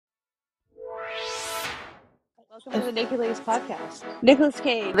Welcome to the Naked Ladies podcast. Nicholas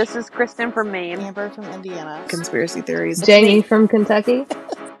Cage. This is Kristen from Maine. Amber from Indiana. Conspiracy theories. Jamie from Kentucky.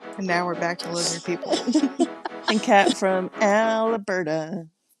 And now we're back to lizard people. And Kat from Alberta.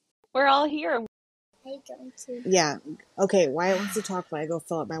 We're all here. Yeah. Okay, Wyatt wants to talk while I go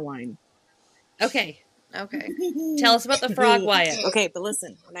fill up my wine. Okay. Tell us about the frog, Wyatt. Okay, but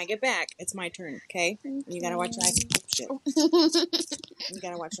listen, when I get back, it's my turn, okay? You gotta watch your iPad. Shit. You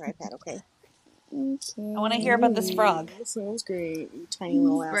gotta watch your iPad, okay? I want to hear about this frog. This sounds great. You tiny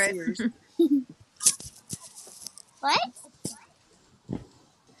little ass ears. What?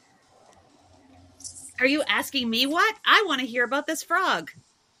 Are you asking me what? I want to hear about this frog.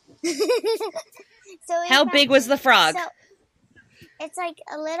 How big was the frog? So it's like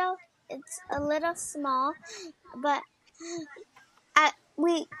it's a little small, but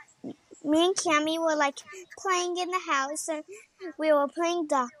me and Cammy were like playing in the house, and we were playing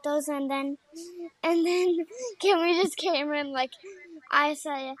doctors, and then Cammy just came in like I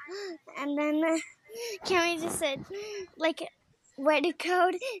saw it, and then Cammy just said like where to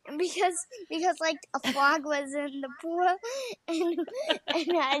code, and because like a frog was in the pool, and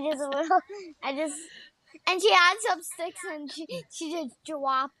and she had some sticks, and she just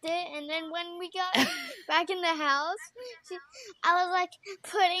dropped it, and then when we got back in the house, I was like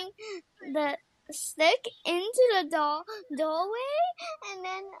putting the stick into the doorway,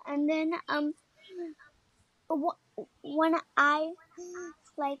 and then when I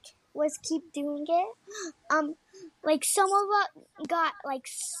like was keep doing it, like some of it got like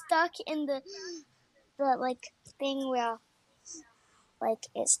stuck in the like thing where like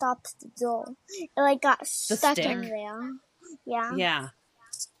it stops the door. It like got stuck in there. Yeah. Yeah.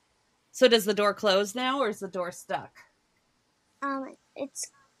 So does the door close now, or is the door stuck?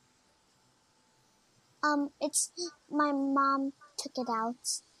 It's my mom took it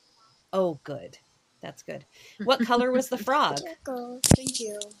out. Oh, good. That's good. What color was the frog? Thank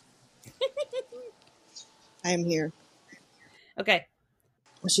you. I am here. Okay.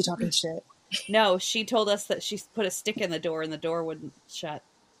 Was she talking shit? No, she told us that she put a stick in the door and the door wouldn't shut.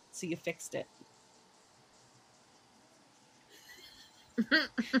 So you fixed it.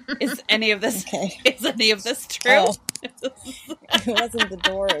 Is any of this true? Oh. It wasn't the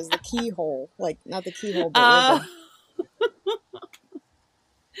door, it was the keyhole. Like, not the keyhole, but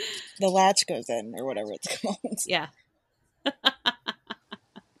the latch goes in, or whatever it's called. Yeah.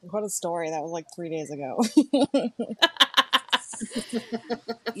 What a story. That was like 3 days ago.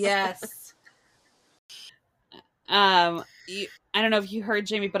 Yes. I don't know if you heard,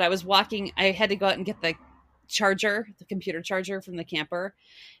 Jamie, but I was walking. I had to go out and get the computer charger from the camper.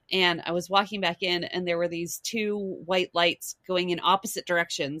 And I was walking back in, and there were these two white lights going in opposite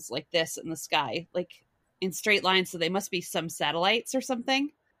directions like this in the sky, like in straight lines. So they must be some satellites or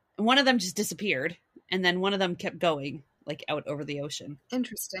something. And one of them just disappeared. And then one of them kept going like out over the ocean.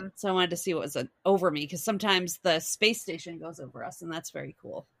 Interesting. So I wanted to see what was over me, because sometimes the space station goes over us, and that's very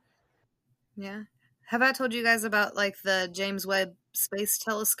cool. Yeah. Have I told you guys about like the James Webb Space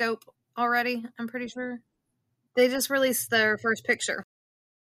Telescope already? I'm pretty sure. They just released their first picture.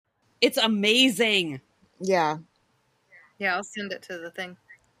 It's amazing. Yeah. Yeah, I'll send it to the thing.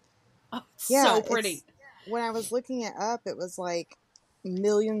 Oh, so pretty. When I was looking it up, it was like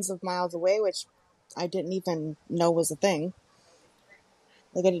millions of miles away, which I didn't even know was a thing.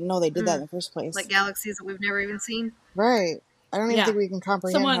 Like, I didn't know they did that in the first place. Like galaxies that we've never even seen. Right. I don't even think we can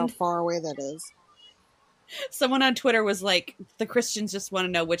comprehend how far away that is. Someone on Twitter was like, the Christians just want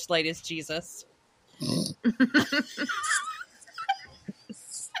to know which light is Jesus.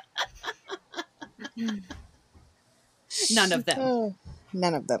 None of them.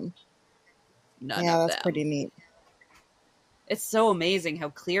 None of them. That's pretty neat. It's so amazing how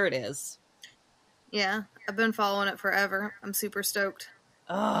clear it is. Yeah, I've been following it forever. I'm super stoked.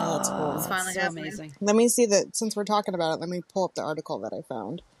 Oh, that's cool. It's finally so amazing. Let me see that. Since we're talking about it, let me pull up the article that I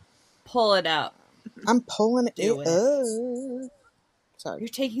found. Pull it up. I'm pulling it up. Sorry. You're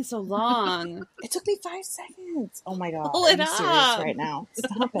taking so long. It took me 5 seconds. Oh my god. Pull it I'm up. serious right now.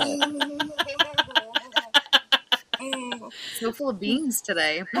 Stop it. So full of beans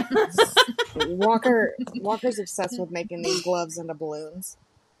today. Walker's obsessed with making these gloves into balloons.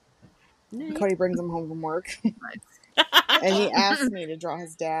 Nice. Cody brings them home from work. Nice. And he asked me to draw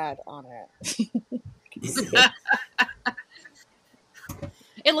his dad on it.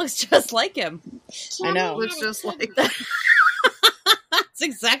 It looks just like him. I know. It looks just like that. That's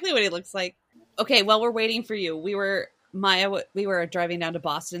exactly what he looks like. Okay, well, we're waiting for you. We were driving down to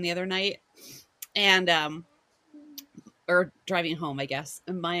Boston the other night, and or driving home, I guess.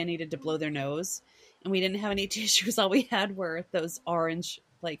 And Maya needed to blow their nose, and we didn't have any tissues. All we had were those orange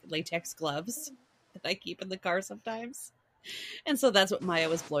like latex gloves. that I keep in the car sometimes. And so that's what Maya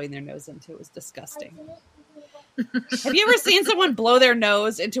was blowing their nose into. It was disgusting. Have you ever seen someone blow their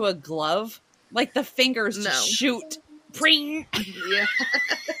nose into a glove? Like the fingers just shoot. Pring. Yeah.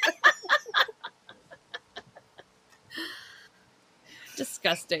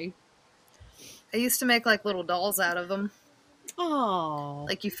 Disgusting. I used to make like little dolls out of them. Oh.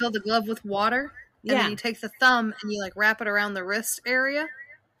 Like you fill the glove with water, and then you take the thumb and you like wrap it around the wrist area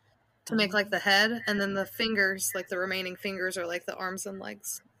to make like the head, and then the fingers, like the remaining fingers, are like the arms and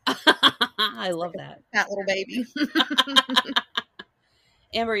legs. I love that. That little baby.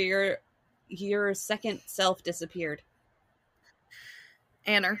 Amber, your second self disappeared.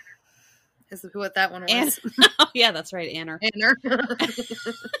 Anner is what that one was. Oh, yeah, that's right, Anner. Anner.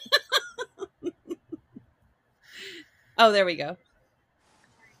 Oh, there we go.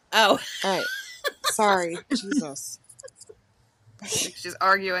 Oh. All right. Sorry. Jesus. She's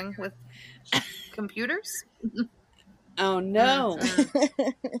arguing with computers. Oh, no.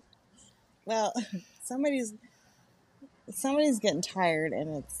 Well, somebody's getting tired,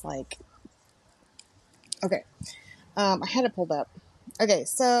 and it's like, okay. I had it pulled up. Okay,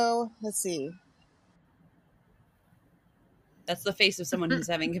 so let's see. That's the face of someone who's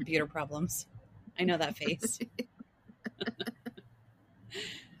having computer problems. I know that face.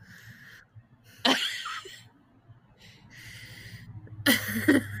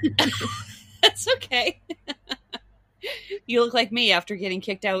 That's okay. You look like me after getting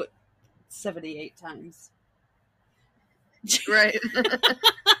kicked out 78 times. Right.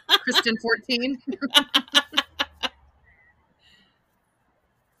 Kristen 14.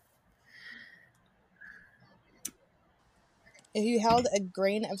 If you held a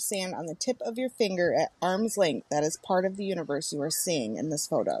grain of sand on the tip of your finger at arm's length, that is part of the universe you are seeing in this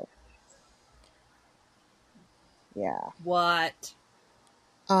photo. Yeah. What?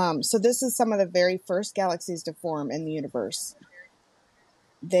 So this is some of the very first galaxies to form in the universe.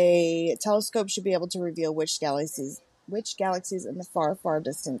 Telescopes should be able to reveal which galaxies in the far, far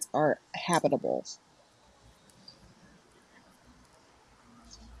distance are habitable.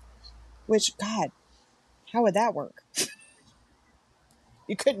 Which, God, how would that work?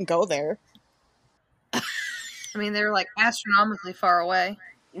 You couldn't go there. I mean, they're like astronomically far away.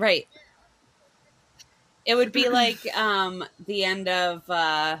 Right. It would be like the end of,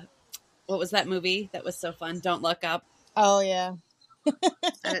 what was that movie that was so fun? Don't Look Up. Oh, yeah.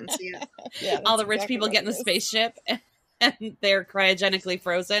 I didn't see it. Yeah, all the rich people get in the spaceship and they're cryogenically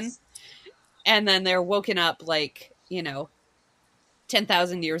frozen. And then they're woken up like,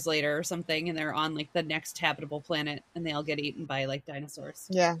 10,000 years later or something. And they're on like the next habitable planet and they all get eaten by like dinosaurs.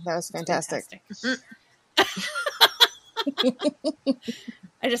 Yeah, that was fantastic.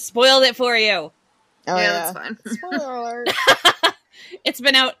 I just spoiled it for you. Oh, yeah, that's fine. Spoiler alert. It's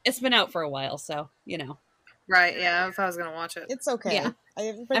been out for a while, so Right, yeah, if I was gonna watch it. It's okay. Yeah.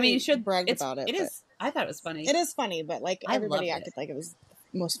 I mean, you should brag about it. It is. I thought it was funny. It is funny, but like everybody loved acted like it was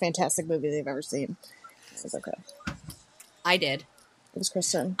the most fantastic movie they've ever seen. It was okay. I did. It was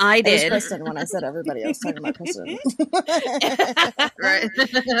Kristen. I did. It was Kristen when I said everybody. I was talking about Kristen. Right.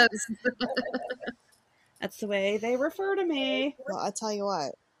 That's the way they refer to me. Well, I'll tell you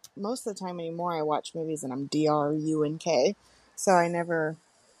what. Most of the time anymore, I watch movies and I'm DRUNK, so I never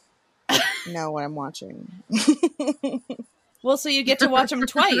know what I'm watching. Well, so you get to watch them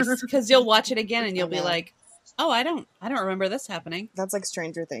twice because you'll watch it again and you'll be like, "Oh, I don't remember this happening." That's like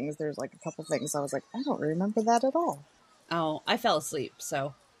Stranger Things. There's like a couple things I was like, I don't remember that at all. Oh, I fell asleep,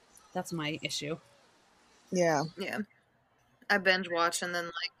 so that's my issue. Yeah. Yeah. I binge watch and then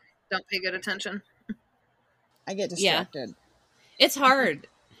like don't pay good attention. I get distracted. It's hard.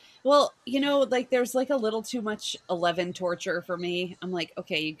 Well, like there's like a little too much 11 torture for me. I'm like,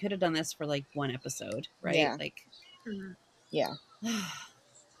 okay, you could have done this for like one episode, right? Yeah. Like, Yeah.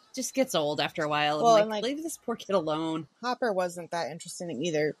 just gets old after a while. Well, I'm and, like, like, leave this poor kid alone. Hopper wasn't that interesting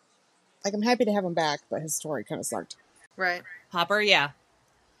either. Like, I'm happy to have him back, but his story kind of sucked. Right. Hopper, yeah.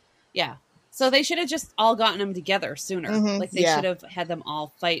 Yeah. So they should have just all gotten them together sooner. Mhm, Like they should have had them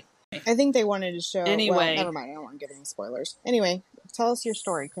all fight. I think they wanted to show... Anyway. Well, never mind. I don't want to give any spoilers. Anyway, tell us your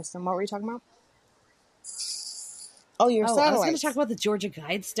story, Kristen. What were you talking about? Oh, your I was satellites. going to talk about the Georgia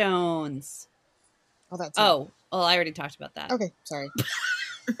Guidestones. Oh, that's... Oh, well, I already talked about that. Okay, sorry.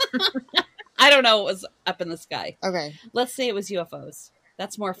 I don't know what was up in the sky. Okay. Let's say it was UFOs.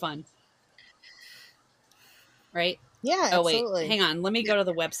 That's more fun. Right? Yeah, Oh, absolutely. wait. Hang on. Let me go to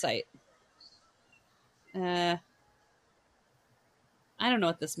the website. I don't know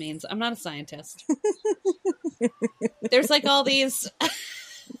what this means. I'm not a scientist. There's like all these...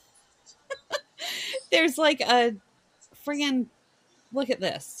 There's like a friggin'... Look at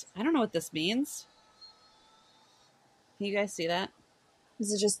this. I don't know what this means. Can you guys see that?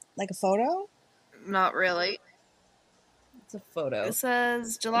 Is it just like a photo? Not really. It's a photo. It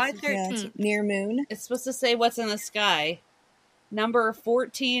says July 13th. Yeah, it's near moon. It's supposed to say what's in the sky. Number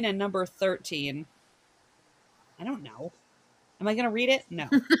 14 and number 13. I don't know. Am I going to read it? No.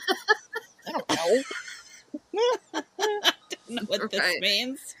 I don't know. I don't know what this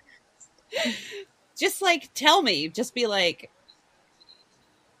means. Just like, tell me. Just be like,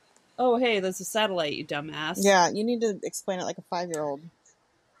 oh, hey, there's a satellite, you dumbass. Yeah, you need to explain it like a 5-year-old.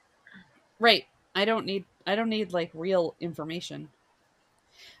 Right. I don't need like real information.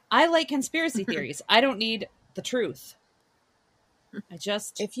 I like conspiracy theories. I don't need the truth.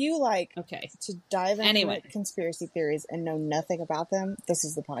 If you like okay to dive into conspiracy theories and know nothing about them, this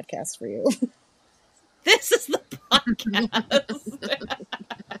is the podcast for you. This is the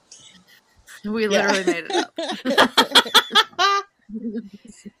podcast. We literally made it up.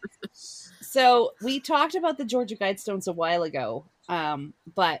 So we talked about the Georgia Guidestones a while ago,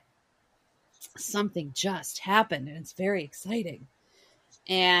 but something just happened and it's very exciting.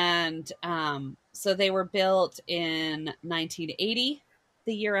 And so they were built in 1980,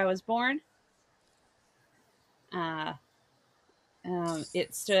 the year I was born.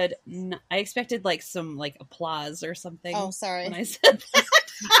 It stood. I expected like some like applause or something. Oh, sorry. When I said that.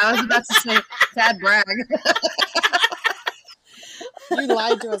 I was about to say sad brag. You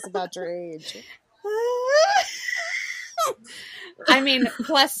lied to us about your age. I mean,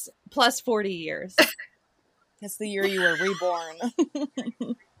 plus 40 years. It's the year you were reborn.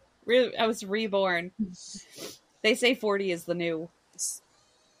 I was reborn. They say 40 is the new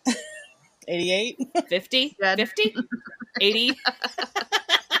 88? 50? 50? 80?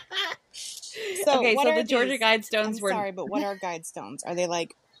 So the Georgia Guidestones were... Sorry, but what are Guidestones? Are they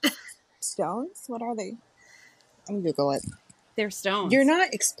like stones? What are they? I'm gonna Google it. They're stones. You're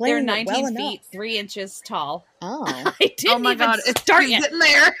not explaining They're it 19 well feet, enough. 3 inches tall. Oh. I didn't Oh my even God, it's start yet. getting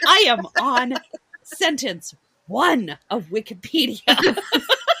there. I am on sentence 1 of Wikipedia.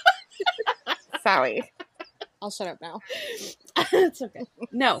 Sorry. I'll shut up now. It's okay.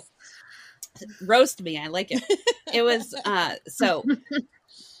 No. Roast me. I like it. It was, so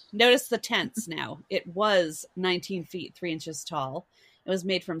notice the tense now. It was 19 feet, 3 inches tall. It was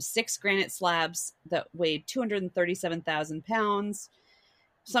made from 6 granite slabs that weighed 237,000 pounds,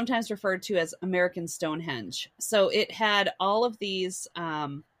 sometimes referred to as American Stonehenge. So it had all of these,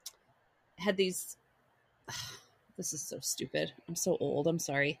 this is so stupid. I'm so old. I'm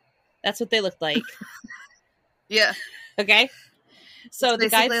sorry. That's what they looked like. Yeah. Okay. So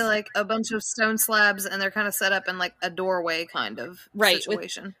it's basically like a bunch of stone slabs, and they're kind of set up in like a doorway kind of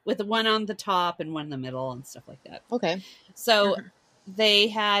situation. With the one on the top and one in the middle and stuff like that. Okay. So they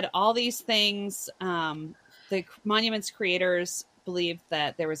had all these things. The monument's creators believed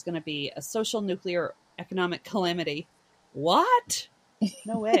that there was going to be a social, nuclear, economic calamity. What?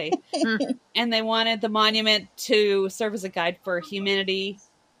 No way. And they wanted the monument to serve as a guide for humanity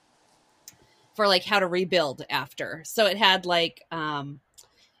for like how to rebuild after. So it had like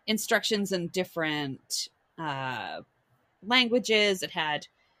instructions in different languages. It had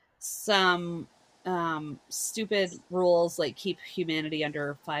some stupid rules like keep humanity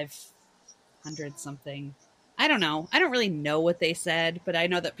under 500 something. I don't know. I don't really know what they said, but I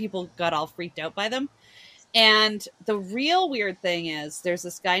know that people got all freaked out by them. And the real weird thing is there's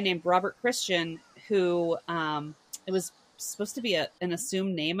this guy named Robert Christian who it was supposed to be an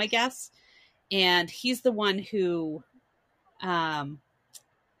assumed name, I guess. And he's the one who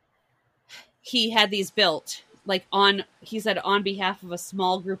he had these built like he said on behalf of a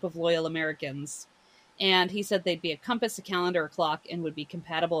small group of loyal Americans. And he said they'd be a compass, a calendar, a clock, and would be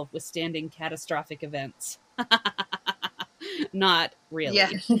compatible with withstanding catastrophic events. Not really.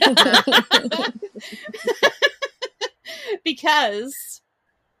 Yeah. Because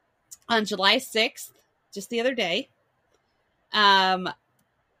on July 6th, just the other day, there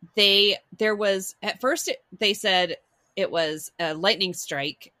was, at first they said it was a lightning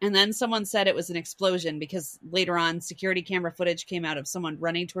strike, and then someone said it was an explosion because later on security camera footage came out of someone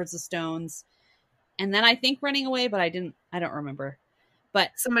running towards the stones. And then I think running away, but I don't remember.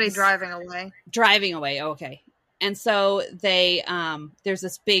 But somebody driving away. Driving away, okay. And so they there's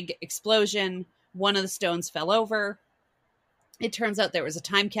this big explosion. One of the stones fell over. It turns out there was a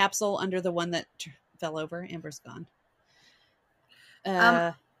time capsule under the one that fell over. Amber's gone.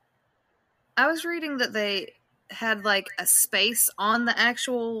 I was reading that they had like a space on the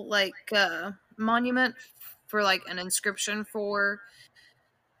actual like monument for like an inscription for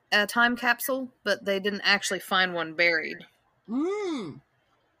a time capsule, but they didn't actually find one buried. Well,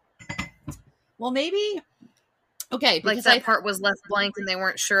 maybe. Okay, like that part was left blank, and they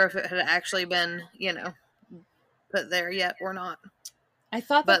weren't sure if it had actually been, put there yet or not. I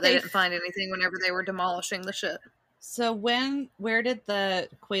thought But that they didn't find anything whenever they were demolishing the ship. So where did the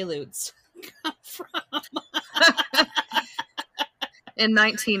Quaaludes come from? In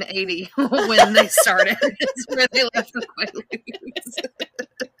 1980, when they started, is where they left the Quaaludes.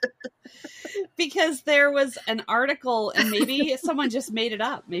 Because there was an article, and maybe someone just made it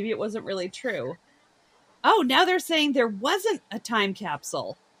up. Maybe it wasn't really true. Oh, now they're saying there wasn't a time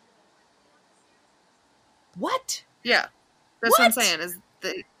capsule. What? Yeah, that's what I'm saying. Is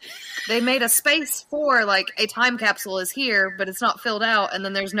they made a space for like a time capsule is here, but it's not filled out, and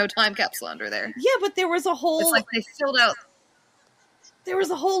then there's no time capsule under there. Yeah, but there was a whole. It's like they filled out. There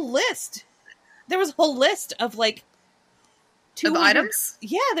was a whole list. There was a whole list of like 200 Of items?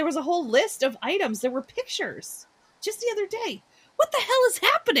 Yeah, there was a whole list of items. There were pictures just the other day. What the hell is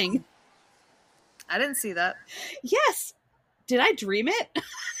happening? I didn't see that. Yes. Did I dream it?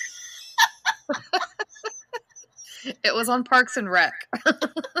 It was on Parks and Rec.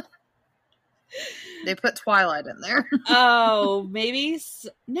 They put Twilight in there. Oh, maybe.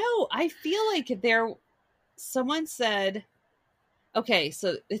 No, I feel like someone said, okay,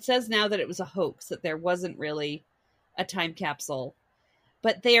 so it says now that it was a hoax, that there wasn't really a time capsule.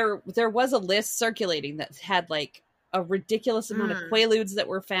 But there was a list circulating that had like a ridiculous amount of Quaaludes that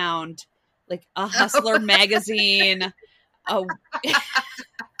were found, like a Hustler magazine.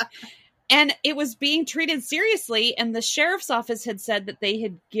 And it was being treated seriously, and the sheriff's office had said that they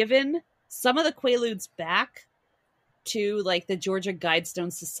had given some of the Quaaludes back to like the Georgia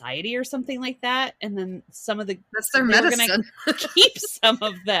Guidestone Society or something like that, and then some of that's their medicine. Gonna keep some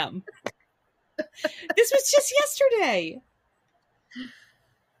of them. This was just yesterday.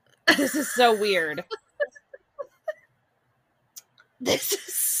 This is so weird. This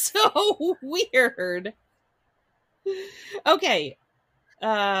is so weird. Okay.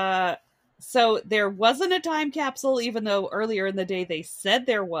 So there wasn't a time capsule, even though earlier in the day they said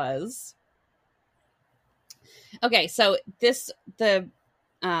there was. Okay, so just to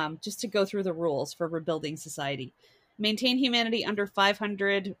go through the rules for rebuilding society. Maintain humanity under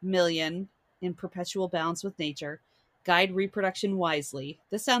 500 million in perpetual balance with nature. Guide reproduction wisely.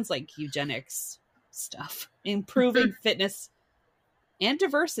 This sounds like eugenics stuff. Improving fitness and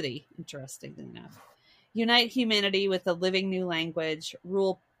diversity, interestingly enough. Unite humanity with a living new language.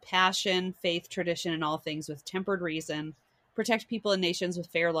 Rule passion, faith, tradition, and all things with tempered reason. Protect people and nations with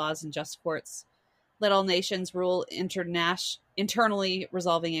fair laws and just courts. Let all nations rule internally,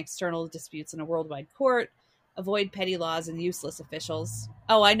 resolving external disputes in a worldwide court. Avoid petty laws and useless officials.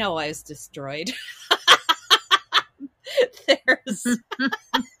 Oh, I know I was destroyed.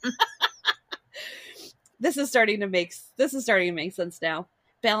 This is starting to make sense now.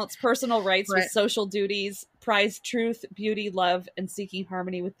 Balance personal rights with social duties. Prize truth, beauty, love, and seeking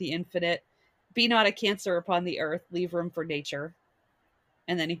harmony with the infinite. Be not a cancer upon the earth. Leave room for nature.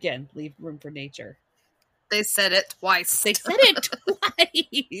 And then again, leave room for nature. They said it twice. They said it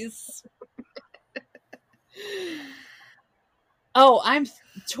twice. Oh, I'm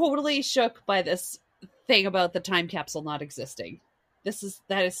totally shook by this thing about the time capsule not existing.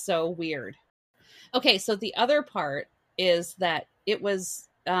 That is so weird. Okay, so the other part is that it was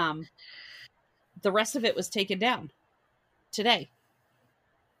the rest of it was taken down today.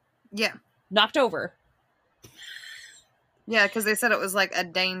 Yeah. Knocked over. Yeah, because they said it was like a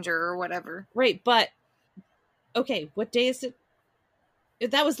danger or whatever. Right, but okay, what day is it?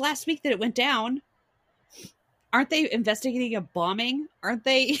 That was last week that it went down. Aren't they investigating a bombing? Aren't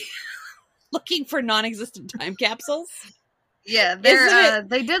they looking for non-existent time capsules? Yeah,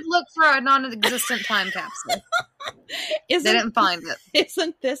 they did look for a non-existent time capsule. They didn't find it.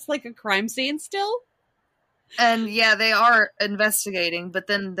 Isn't this like a crime scene still? And yeah, they are investigating, but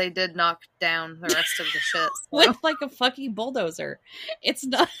then they did knock down the rest of the shit. So. With like a fucking bulldozer. It's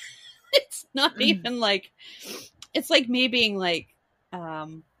not even like, it's like me being like, I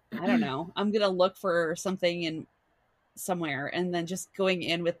don't know, I'm going to look for something in somewhere and then just going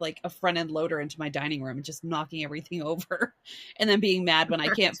in with like a front end loader into my dining room and just knocking everything over and then being mad when I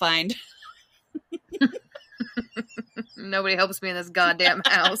can't find. Nobody helps me in this goddamn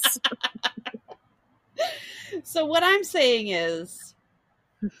house. So what I'm saying is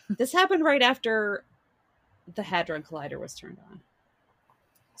this happened right after the Hadron Collider was turned on.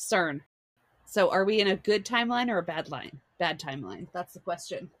 CERN. So are we in a good timeline or a bad timeline? That's the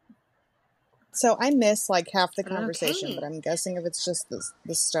question. So I missed like half the conversation, but I'm guessing if it's just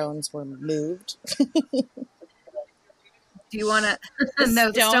the stones were moved. Do you want to?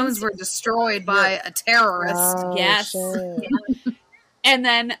 No, the stones were destroyed by a terrorist. Oh, yes. And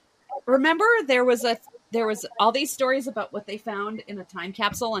then remember there was all these stories about what they found in a time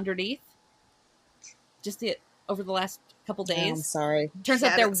capsule underneath. over the last couple Oh, I'm days. sorry. Turns Yeah,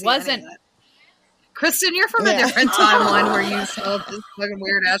 out I there didn't see any of wasn't. that. Kristen, you're from a Yeah. different timeline where you saw this fucking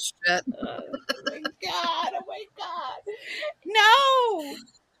weird ass shit. Oh my god! No.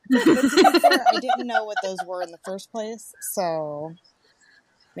 But to be fair, I didn't know what those were in the first place, so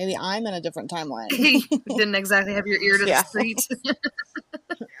maybe I'm in a different timeline. You didn't exactly have your ear to Yeah. the street.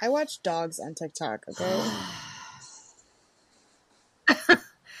 I watch dogs on TikTok, okay?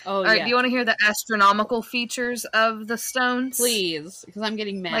 Oh All right, yeah. do you want to hear the astronomical features of the stones? Please, because I'm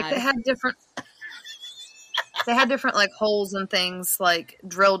getting mad. Like they had different like holes and things like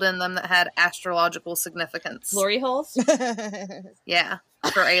drilled in them that had astrological significance. Glory holes. Yeah,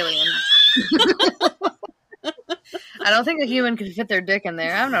 for aliens. I don't think a human could fit their dick in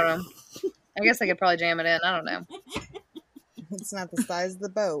there. I don't know. I guess they could probably jam it in. I don't know. It's not the size of the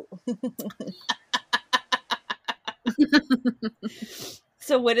boat.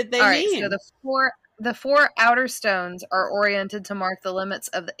 So what did they All right, mean? so the four outer stones are oriented to mark the limits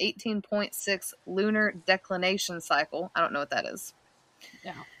of the 18.6 lunar declination cycle. I don't know what that is.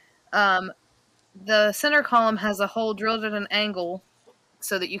 Yeah. The center column has a hole drilled at an angle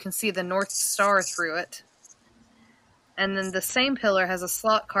so that you can see the North Star through it. And then the same pillar has a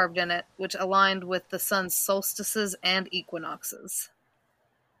slot carved in it, which aligned with the sun's solstices and equinoxes.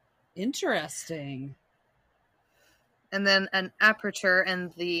 Interesting. And then an aperture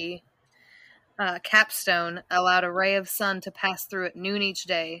in the capstone allowed a ray of sun to pass through at noon each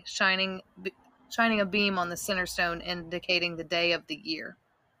day, shining a beam on the center stone, indicating the day of the year.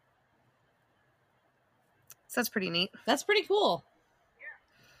 So that's pretty neat. That's pretty cool.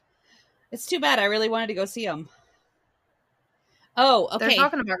 It's too bad. I really wanted to go see them. Oh, okay. They're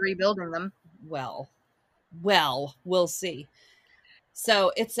talking about rebuilding them. Well, we'll see.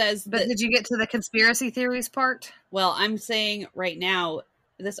 So it says But that, did you get to the conspiracy theories part? well, I'm saying right now,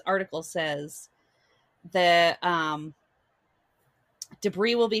 this article says the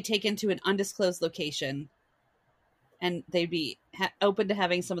debris will be taken to an undisclosed location, and they'd be open to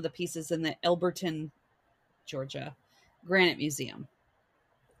having some of the pieces in the Elberton, Georgia, Granite Museum.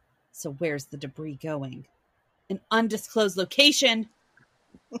 So where's the debris going? An undisclosed location.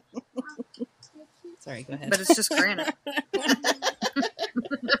 Sorry, go ahead. But it's just granite.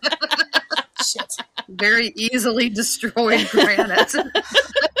 Shit. Very easily destroyed granite.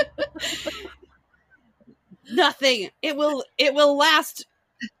 Nothing. It will last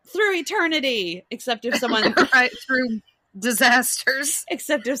through eternity, except if someone Right through disasters.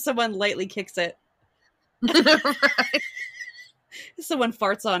 except if someone lightly kicks it. Right. If someone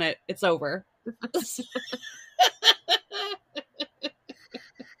farts on it, it's over.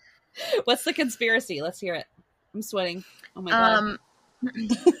 What's the conspiracy? Let's hear it. I'm sweating. Oh my god.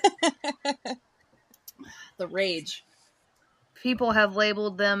 The rage. People have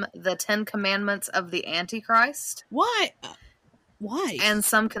labeled them the 10 Commandments of the Antichrist, Why? Why? and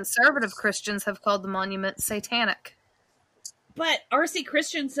some conservative Christians have called the monument satanic. But R.C.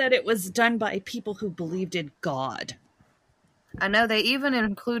 Christian said it was done by people who believed in God. I know they even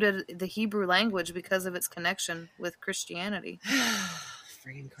included the Hebrew language because of its connection with Christianity.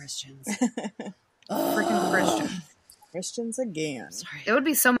 Friggin' Christians. Freaking Christians. Christians again. Sorry. It would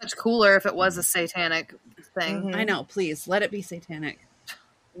be so much cooler if it was a satanic thing, Mhm. I know. Please let it be satanic.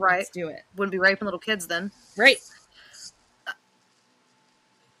 right? Let's do it. Wouldn't be raping little kids then. Right.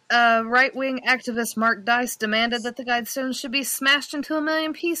 Right-wing activist Mark Dice demanded that the guidestones should be smashed into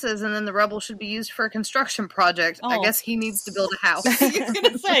 1,000,000 pieces and then the rubble should be used for a construction project. I Oh. guess he needs to build a house. I was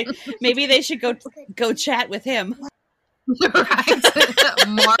gonna say maybe they should go chat with him. Right?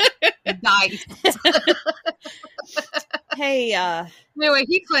 Mark Dice. Hey, Anyway,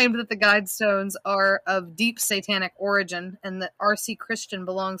 he claimed that the guidestones are of deep satanic origin and that R.C. Christian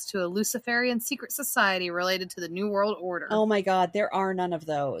belongs to a Luciferian secret society related to the New World Order. oh my God, there are none of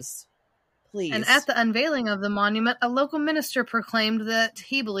those. Please. And at the unveiling of the monument, a local minister proclaimed that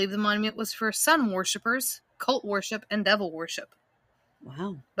he believed the monument was for sun worshippers, cult worship, and devil worship.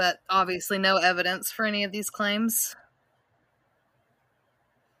 Wow. But obviously no evidence for any of these claims.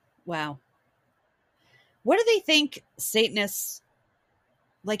 Wow. What do they think Satanists,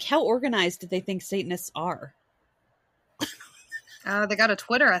 like how organized do they think Satanists are? They got a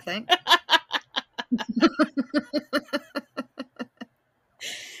Twitter, I think.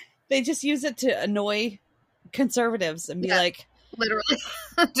 They just use it to annoy conservatives and be Yeah. like, Literally.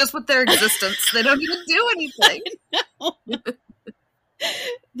 Just with their existence. They don't even do anything.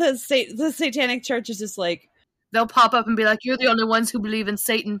 the satanic church is just like, They'll pop up and be like, you're the only ones who believe in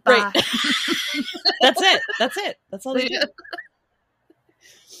Satan. Bye. right. That's it. That's all they do.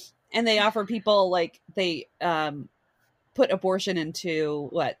 And they offer people like they put abortion into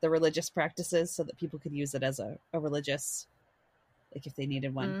the religious practices so that people could use it as a religious, like if they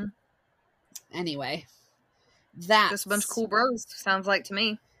needed one. Mm. Anyway, that's Just a bunch of cool bros, sounds like to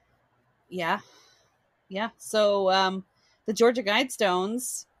me. Yeah. So the Georgia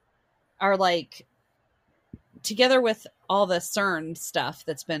Guidestones are like, together with all the CERN stuff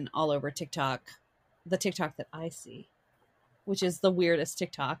that's been all over TikTok, the TikTok that I see, which is the weirdest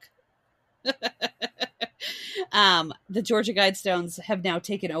TikTok. The Georgia Guidestones have now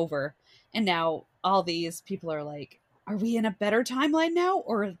taken over, and now all these people are like, are we in a better timeline now,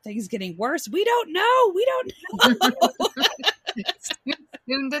 or are things getting worse? We don't know. We don't know.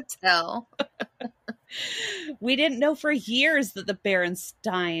 Soon to tell. We didn't know for years that the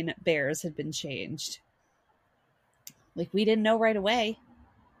Berenstain Bears had been changed. Like, we didn't know right away.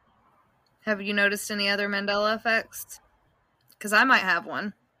 Have you noticed any other Mandela effects? Because I might have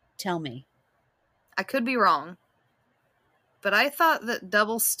one. Tell me. I could be wrong. But I thought that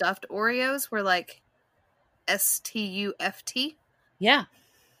double stuffed Oreos were like STUFT. Yeah.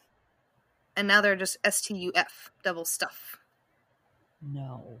 And now they're just STUF, double stuff.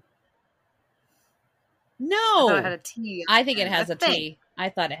 No. I thought it had a T. I think it has a T. I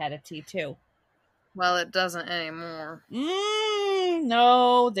thought it had a T too. Well, it doesn't anymore.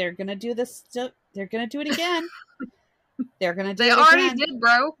 No, they're gonna do this. They're gonna do it again. They're gonna do it again. They already did,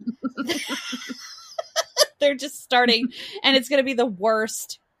 bro. They're just starting, and it's gonna be the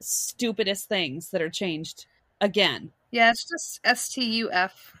worst, stupidest things that are changed again. Yeah, it's just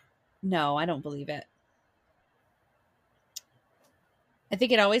STUF. No, I don't believe it. I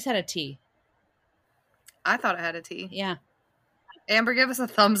think it always had a T. I thought it had a T. Yeah. Amber, give us a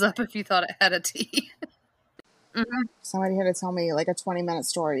thumbs up if you thought it had a T. Mm-hmm. Somebody had to tell me like a 20-minute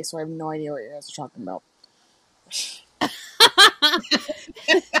story, so I have no idea what you guys are talking about.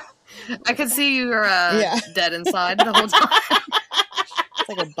 I could see you were dead inside the whole time. It's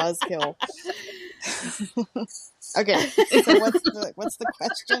like a buzzkill. Okay, so what's the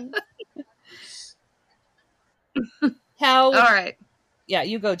question? How? All right. Yeah,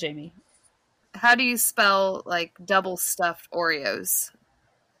 you go, Jamie. How do you spell like double stuffed Oreos?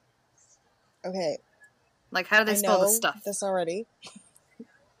 Okay. Like, how do they spell the stuff? This already.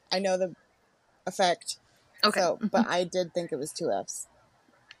 I know the effect. Okay. So, but I did think it was two Fs.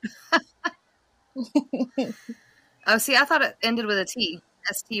 Oh, see, I thought it ended with a T.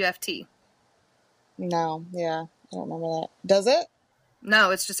 STUFT. No, yeah, I don't remember that. Does it?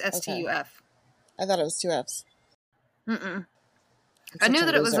 No, it's just STUF. I thought it was two Fs. Mm-mm. I'm I such knew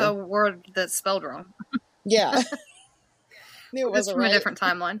that it was loser. a word that's spelled wrong. Yeah. Knew it It's wasn't from right. a different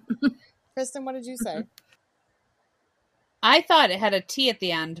timeline. Kristen, what did you say? I thought it had a T at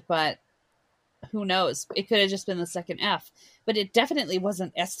the end, but who knows? It could have just been the second F. But it definitely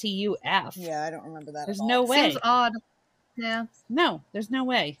wasn't STUF. Yeah, I don't remember that. There's at all. no way. Seems odd. Yeah. No, there's no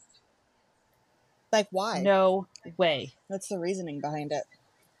way. Like, why? No way. What's the reasoning behind it?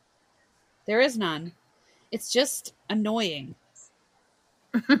 There is none. It's just annoying.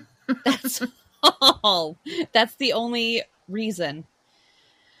 That's all. That's the only reason.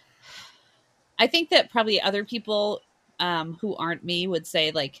 I think that probably other people who aren't me would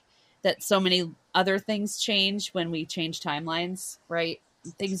say like that so many other things change when we change timelines, right?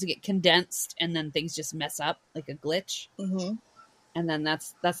 Things get condensed and then things just mess up like a glitch. Mm-hmm. And then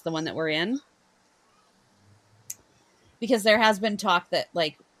that's the one that we're in. Because there has been talk that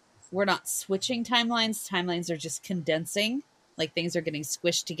like we're not switching timelines. Timelines are just condensing. Like things are getting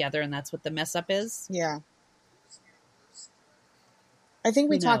squished together and that's what the mess up is. Yeah. I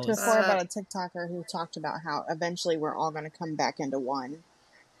think we Who talked knows? before about a TikToker who talked about how eventually we're all going to come back into one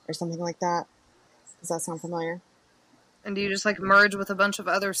or something like that. Does that sound familiar? And do you just like merge with a bunch of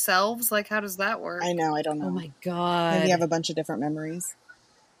other selves? Like, how does that work? I know. I don't know. Oh my God. Maybe you have a bunch of different memories.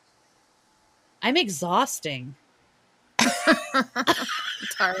 I'm exhausting. I'm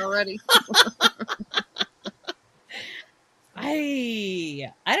tired already.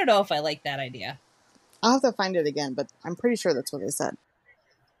 I don't know if I like that idea. I'll have to find it again, but I'm pretty sure that's what they said.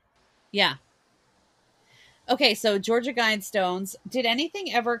 Yeah. Okay, so Georgia Guidestones. Did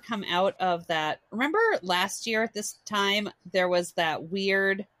anything ever come out of that? Remember last year at this time, there was that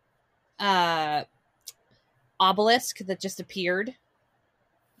weird obelisk that just appeared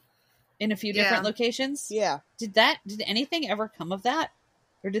in a few different locations? Yeah. Did anything ever come of that?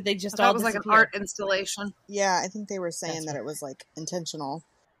 Or did they just I thought all it was like an disappear? art installation. Yeah, I think they were saying That's that right. it was like intentional.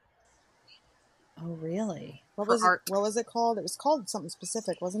 Oh, really? What For was art. it? What was it called? It was called something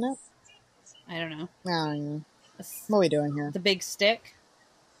specific, wasn't it? I don't know. I don't know. What are we doing here? The big stick?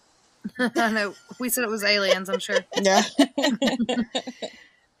 I know. We said it was aliens, I'm sure. Yeah.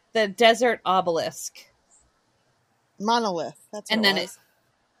 The desert obelisk. Monolith. That's what And it then was.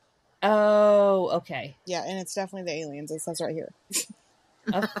 Oh, okay. Yeah, and it's definitely the aliens. It says right here.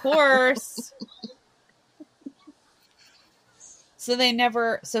 Of course.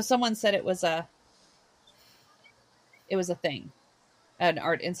 So someone said it was a thing. An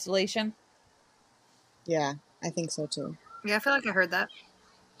art installation. Yeah, I think so too. Yeah, I feel like I heard that.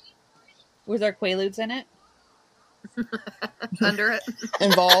 Were there Quaaludes in it? Under it.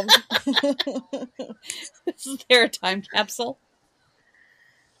 Involved. Is there a time capsule?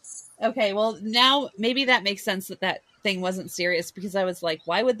 Okay, well, now maybe that makes sense that thing wasn't serious, because I was like,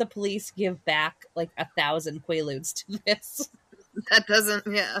 why would the police give back like 1,000 Quaaludes to this? That doesn't,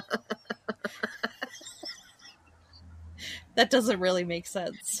 yeah. That doesn't really make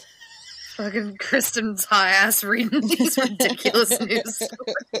sense. Fucking Kristen's high ass reading these ridiculous news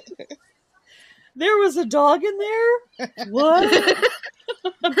stories. There was a dog in there? What?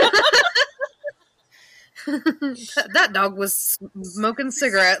 That dog was smoking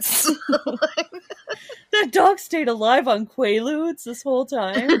cigarettes. That dog stayed alive on Quaaludes this whole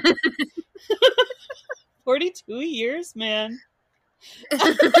time. 42 years, man.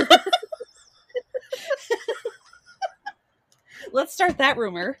 Let's start that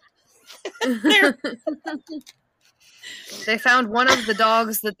rumor. They found one of the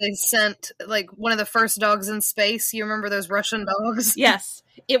dogs that they sent, like one of the first dogs in space. You remember those Russian dogs? Yes,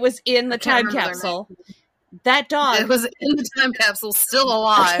 it was in the I can't time remember their capsule. That dog. It was in the time capsule, still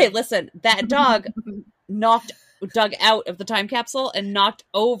alive. Okay, listen. That dog dug out of the time capsule and knocked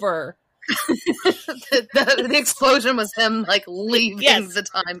over. the explosion was him, like, leaving Yes. the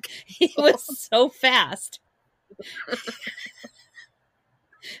time capsule. He was so fast.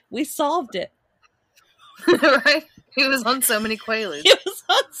 We solved it. Right? He was on so many Quaaludes. It was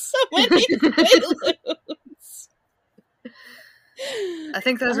on so many Quaaludes. I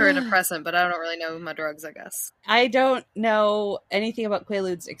think those are a depressant, but I don't really know my drugs, I guess. I don't know anything about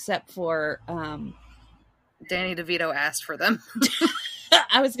Quaaludes except for Danny DeVito asked for them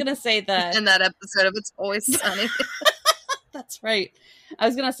I was gonna say in that episode of It's Always Sunny. that's right. I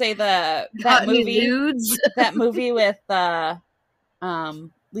was gonna say that Got any movie nudes? that movie with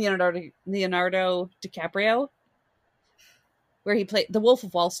Leonardo DiCaprio, where he played The Wolf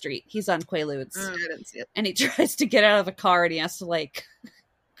of Wall Street. He's on Quaaludes. I didn't see it. And he tries to get out of the car and he has to like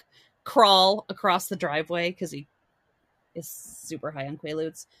crawl across the driveway because he is super high on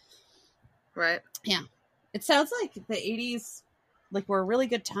Quaaludes. Right. It sounds like the 80s like were a really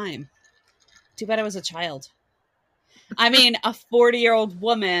good time. Too bad I was a child. I mean, a 40-year-old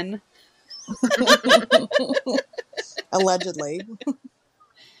woman. Allegedly.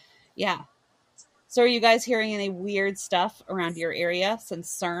 Yeah. So are you guys hearing any weird stuff around your area since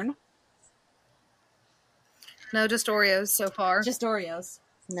CERN? No, just Oreos so far. Just Oreos.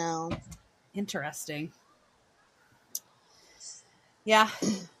 No. Interesting. Yeah.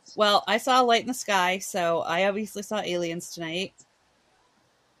 Well, I saw a light in the sky, so I obviously saw aliens tonight.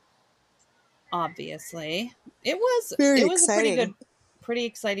 Obviously. It was Very a exciting. pretty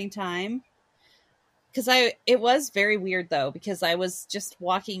exciting time. It was very weird though, because I was just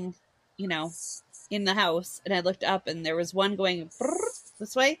walking, in the house, and I looked up and there was one going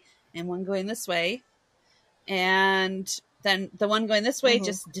this way and one going this way. And then the one going this way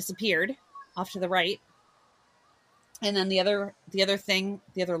just disappeared off to the right. And then the other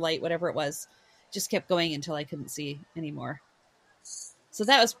light, whatever it was, just kept going until I couldn't see anymore. So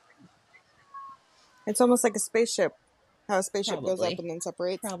that was It's almost like a spaceship. How a spaceship goes Probably. up and then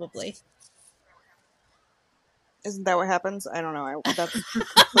separates. probably. Isn't that what happens? I don't know. That's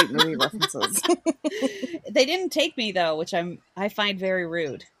complete movie references. They didn't take me though, which I find very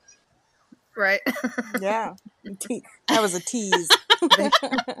rude. Right. Yeah. That was a tease.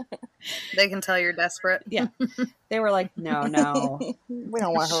 They can tell you're desperate. Yeah. They were like, no. We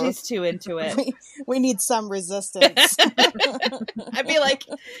don't want her. She's too into it. We need some resistance. I'd be like,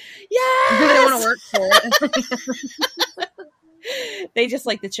 They yes! want to work for it. They just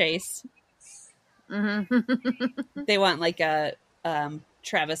like the chase. Mm-hmm. They want like a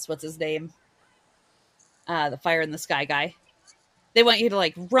Travis, what's his name? The Fire in the Sky guy. They want you to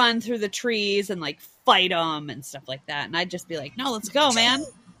like run through the trees and like fight them and stuff like that. And I'd just be like, no, let's go, man.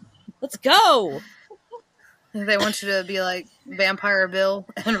 Let's go. They want you to be like Vampire Bill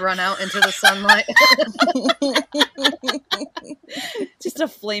and run out into the sunlight. Just a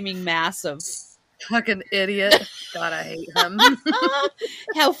flaming mass of. Fucking idiot. God, I hate him.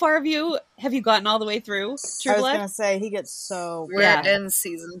 How far have you gotten all the way through True I was Blood? going to say, he gets so... We're Yeah. in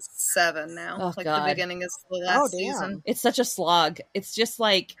season 7 now. Oh, like God. the beginning is the last season. It's such a slog. It's just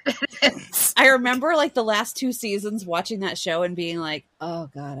like I remember like the last 2 seasons watching that show and being like, oh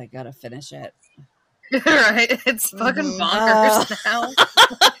God, I gotta finish it. Right? It's fucking Mhm. bonkers now.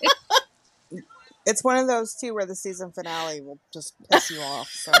 It's one of those too where the season finale will just piss you off.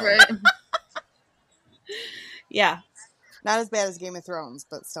 So Right? Yeah. not as bad as Game of Thrones,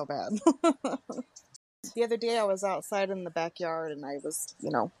 but still bad. The other day I was outside in the backyard and I was,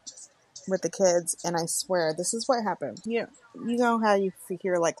 with the kids, and I swear this is what happened. You know how you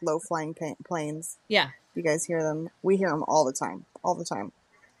hear like low flying planes? Yeah. You guys hear them? We hear them all the time. All the time.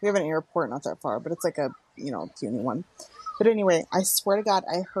 We have an airport not that far, but it's like a puny one. But anyway, I swear to God,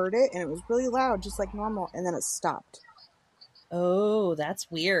 I heard it and it was really loud, just like normal, and then it stopped. Oh,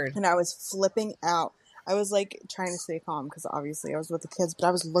 that's weird. And I was flipping out. I was like trying to stay calm because obviously I was with the kids, but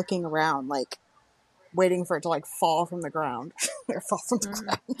I was looking around like waiting for it to like fall from the ground or fall from the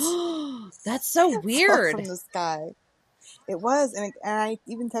ground. That's so Fall weird. from the sky. It was, and I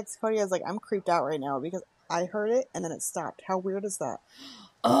even texted Cody. I was like, I'm creeped out right now because I heard it and then it stopped. How weird is that?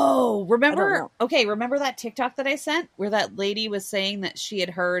 Oh, I don't remember? know. Okay, remember that TikTok that I sent where that lady was saying that she had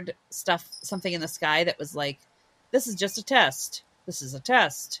heard something in the sky that was like, "This is just a test. This is a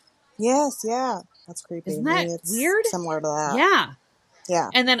test." Yes, yeah, that's creepy. Isn't that Maybe it's weird? Similar to that. Yeah. Yeah.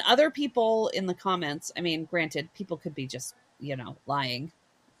 And then other people in the comments, I mean, granted, people could be just, lying,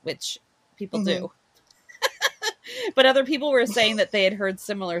 which people do. But other people were saying that they had heard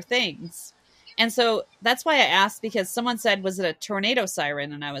similar things. And so that's why I asked, because someone said, was it a tornado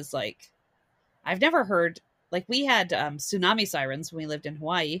siren? And I was like, I've never heard, like we had tsunami sirens when we lived in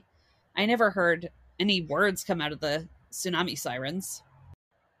Hawaii. I never heard any words come out of the tsunami sirens.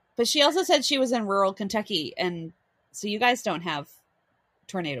 But she also said she was in rural Kentucky. And so you guys don't have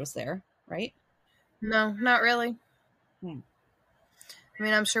tornadoes there, right? No, not really. Hmm. I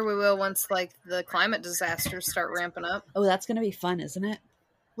mean, I'm sure we will once like the climate disasters start ramping up. Oh, that's going to be fun, isn't it?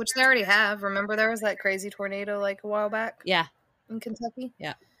 Which they already have. Remember there was that crazy tornado like a while back? Yeah. In Kentucky?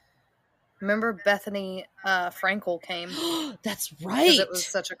 Yeah. Remember Bethany Frankel came? That's right. It was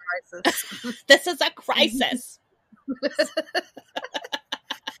such a crisis. This is a crisis.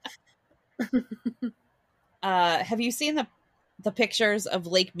 Have you seen the pictures of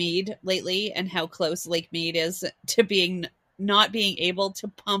Lake Mead lately and how close Lake Mead is to not being able to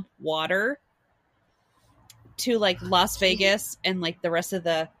pump water to like Las Vegas and like the rest of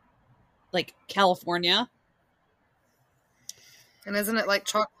the like California? And isn't it like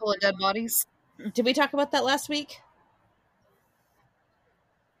chock full of dead bodies? Did we talk about that last week?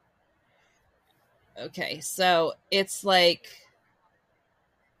 Okay, so it's like,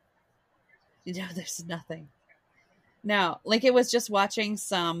 there's nothing. No, like it was just watching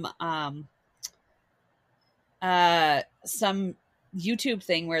some YouTube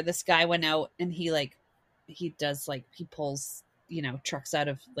thing where this guy went out and he pulls, trucks out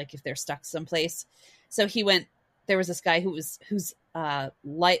of like if they're stuck someplace. So there was this guy who's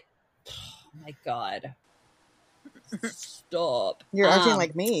light. Oh my God. Stop. You're acting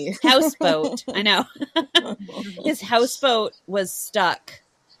like me. Houseboat. I know. His houseboat was stuck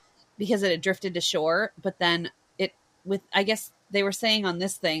because it had drifted to shore, but then I guess they were saying on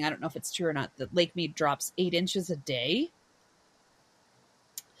this thing, I don't know if it's true or not, that Lake Mead drops 8 inches a day.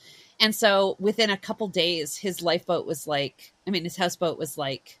 And so within a couple days, his houseboat was like,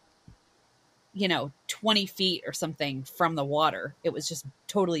 20 feet or something from the water. It was just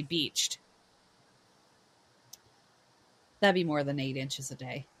totally beached. That'd be more than 8 inches a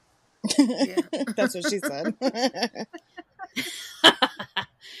day. Yeah. That's what she said.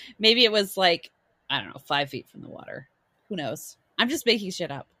 Maybe it was like, I don't know, 5 feet from the water. Who knows? I'm just making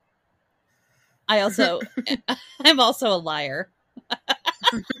shit up. I'm also a liar.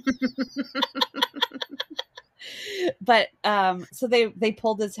 But so they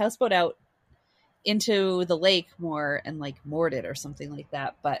pulled his houseboat out into the lake more and like moored it or something like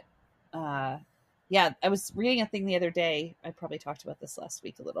that. But yeah, I was reading a thing the other day. I probably talked about this last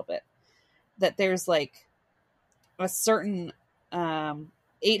week a little bit. That there's like a certain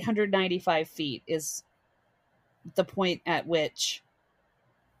 895 feet is the point at which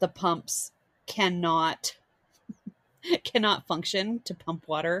the pumps cannot function to pump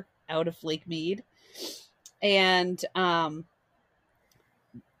water out of Lake Mead. And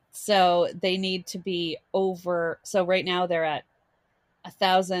so they need to be over. So right now they're at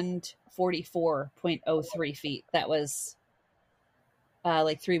 1,044.03 feet. That was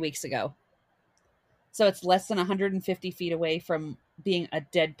like 3 weeks ago. So it's less than 150 feet away from being a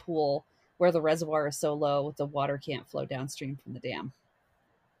dead pool where the reservoir is so low the water can't flow downstream from the dam.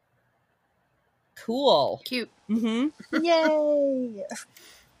 Cool. Cute. Mm-hmm. Yay!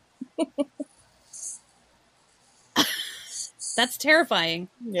 That's terrifying.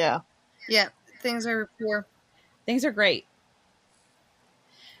 Yeah. Yeah, things are poor. Things are great.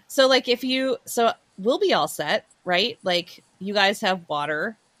 So like we'll be all set, right? Like, you guys have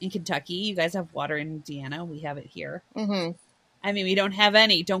water in Kentucky. You guys have water in Indiana. We have it here. Mm-hmm. I mean, we don't have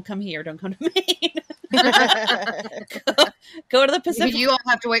any. Don't come here. Don't come to Maine. Go to the Pacific. You all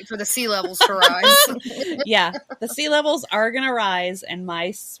have to wait for the sea levels to rise. Yeah, the sea levels are going to rise, and my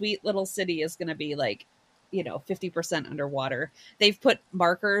sweet little city is going to be like, 50% underwater. They've put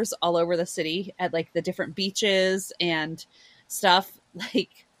markers all over the city at like the different beaches and stuff. Like,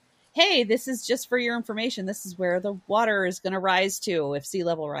 hey, this is just for your information. This is where the water is going to rise to if sea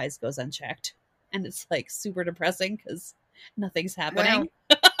level rise goes unchecked. And it's like super depressing because nothing's happening.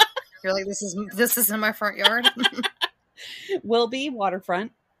 Wow. You're like, this is in my front yard. We'll be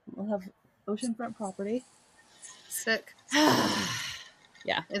waterfront. We'll have oceanfront property. Sick.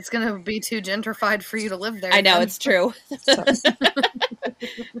 Yeah. It's going to be too gentrified for you to live there. I know, then. it's true.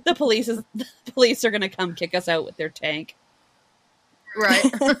 The police are going to come kick us out with their tank. Right.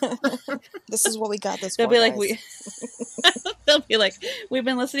 This is what we got this They'll for, be like, guys. they'll be like, we've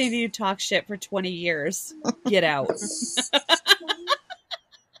been listening to you talk shit for 20 years. Get out.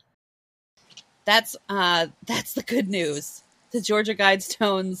 That's the good news. The Georgia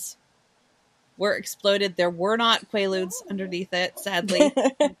Guidestones were exploded. There were not Quaaludes underneath it, sadly.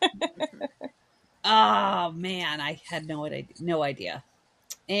 Oh man, I had no idea.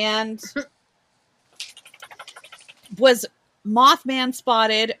 And was Mothman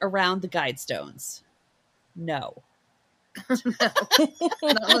spotted around the Guidestones? No. Not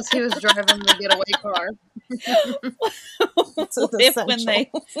unless he was driving the getaway car. It's an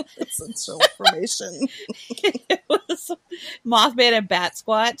essential information. It was Mothman and Bat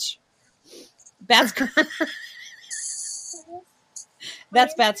Squatch. That's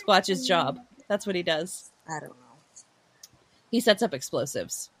Bat Squatch's job. That's what he does. I don't know. He sets up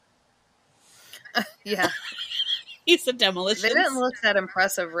explosives. Yeah. He's a demolitions. They didn't look that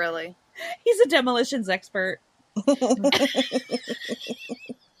impressive, really. He's a demolitions expert.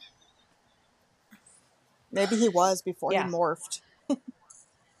 Maybe he was before Yeah. he morphed.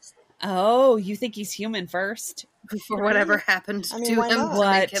 Oh, you think he's human first? Before whatever happened I mean, to why him not? to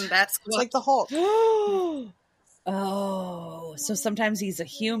What? make him Bat It's Squatch. like the Hulk. Oh, so sometimes he's a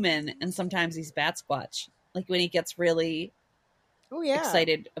human and sometimes he's Bat Squatch. Like when he gets really Oh yeah.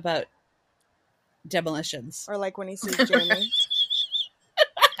 excited about demolitions. Or like when he sees Jamie.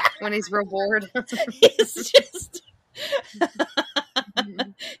 When he's real bored. He's just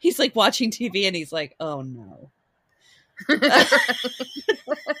he's like watching TV and he's like, oh no.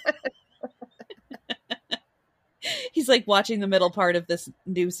 He's like watching the middle part of this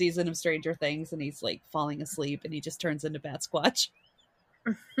new season of Stranger Things and he's like falling asleep and he just turns into Bat Squatch.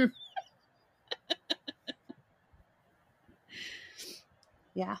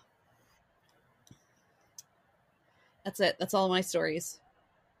 Yeah. That's it. That's all my stories.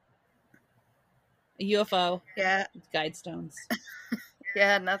 A UFO, Yeah. Guidestones.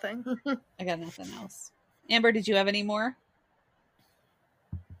 Yeah, nothing. I got nothing else. Amber, did you have any more?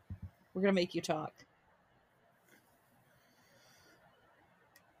 We're going to make you talk.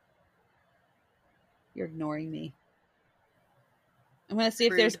 You're ignoring me. I'm going to see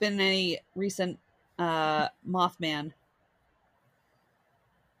if there's Rude. been any recent Mothman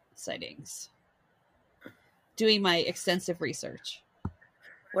sightings. Doing my extensive research.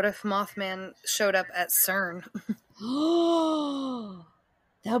 What if Mothman showed up at CERN?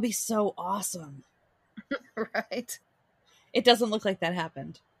 That would be so awesome. Right? It doesn't look like that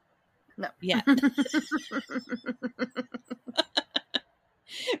happened. No. Yeah.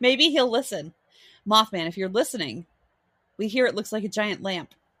 Maybe he'll listen. Mothman, if you're listening, we hear it looks like a giant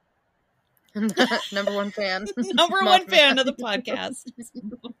lamp. Number one fan. Number one Mothman. fan of the podcast.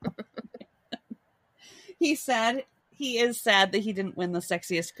 He is sad that he didn't win the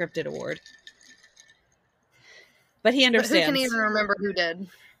Sexiest Cryptid Award. But he But who understands. can even remember who did?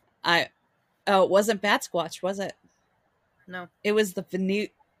 It wasn't Bat Squatch, was it? No. It was the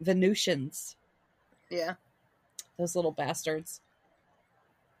Venusians. Yeah. Those little bastards.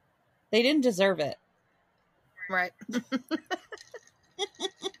 They didn't deserve it. Right.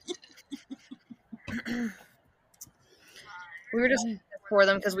 We were just for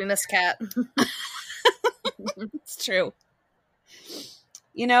them because we missed Cat. It's true.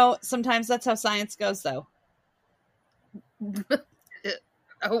 You know, sometimes that's how science goes, though.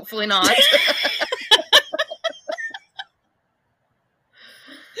 Hopefully not.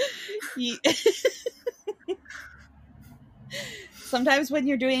 Ye- Sometimes when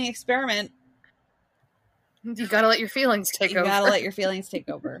you're doing an experiment, You gotta let your feelings take you over. gotta let your feelings take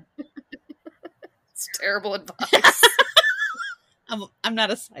over. It's terrible advice. I'm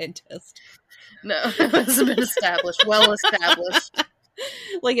not a scientist. No, it hasn't been established. Well established.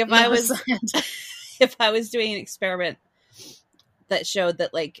 Like if Not I a was scientist. if I was doing an experiment that showed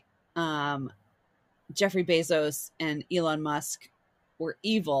that like Jeffrey Bezos and Elon Musk were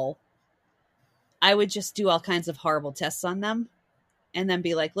evil, I would just do all kinds of horrible tests on them and then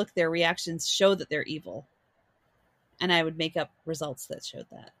be like, look, their reactions show that they're evil. And I would make up results that showed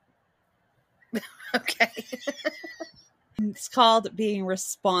that. Okay. It's called being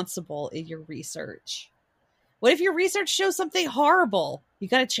responsible in your research. What if your research shows something horrible? You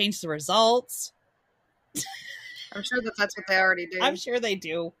got to change the results. I'm sure that's what they already do. I'm sure they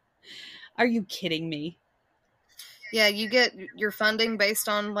do. Are you kidding me? Yeah, you get your funding based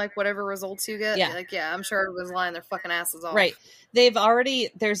on like whatever results you get. Yeah. Like, yeah, I'm sure everyone's lying their fucking asses off. Right.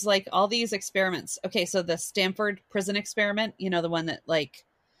 There's like all these experiments. Okay, so the Stanford prison experiment, you know, the one that like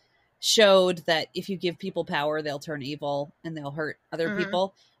showed that if you give people power, they'll turn evil and they'll hurt other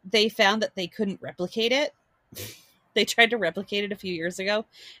people. They found that they couldn't replicate it. They tried to replicate it a few years ago.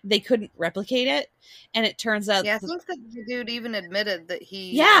 They couldn't replicate it. And it turns out... Yeah, I think that the dude even admitted that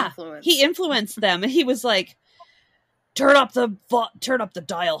he influenced. He influenced them. And he was like, turn up the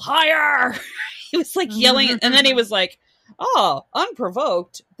dial higher. He was like yelling. And then he was like, oh,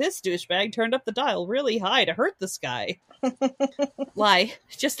 unprovoked, this douchebag turned up the dial really high to hurt this guy. Lie.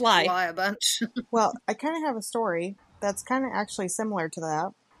 Just lie. Lie a bunch. Well, I kind of have a story that's kind of actually similar to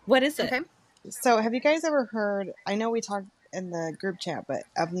that. What is it? Okay. So have you guys ever heard, I know we talked in the group chat, but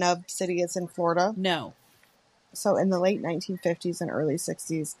of Nub City, it's in Florida. No. So in the late 1950s and early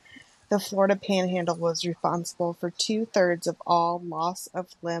 60s, the Florida Panhandle was responsible for 2/3 of all loss of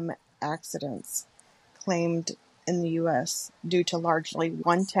limb accidents claimed in the U.S. due to largely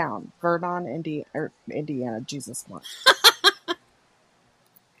one town, Vernon, Indiana. Jesus Christ.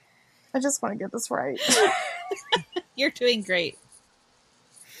 I just want to get this right. You're doing great.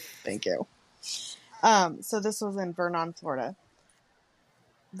 Thank you. So this was in Vernon, Florida.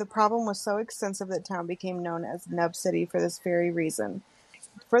 The problem was so extensive that town became known as Nub City for this very reason.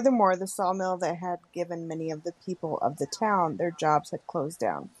 Furthermore, the sawmill that had given many of the people of the town their jobs had closed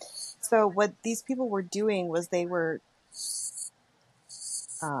down. So what these people were doing was they were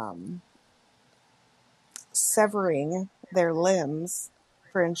severing their limbs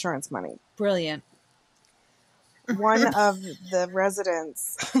for insurance money. Brilliant. One of the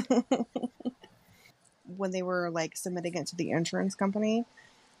residents, when they were like submitting it to the insurance company,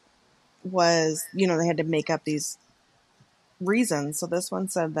 was, you know, they had to make up these reasons. So this one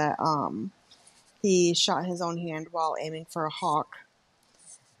said that he shot his own hand while aiming for a hawk,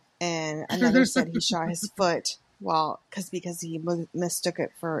 and another said he shot his foot because he mistook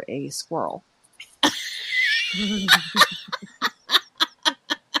it for a squirrel.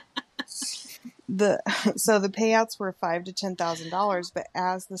 So the payouts were $5,000 to $10,000, but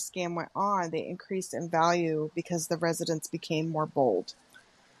as the scam went on, they increased in value because the residents became more bold.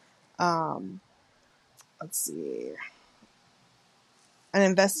 Let's see.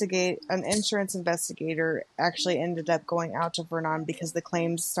 An insurance investigator actually ended up going out to Vernon because the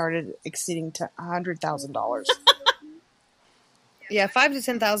claims started exceeding to $100,000. Yeah, $5,000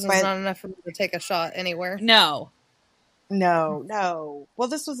 to $10,000 is not enough for me to take a shot anywhere. No. Well,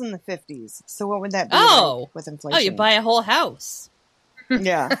 this was in the 50s, so what would that be like with inflation? Oh, you buy a whole house.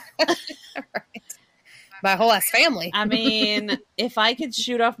 Yeah. Right. Buy a whole ass family. I mean, if I could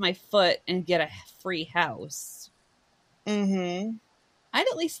shoot off my foot and get a free house, I'd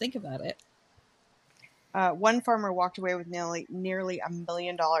at least think about it. One farmer walked away with nearly $1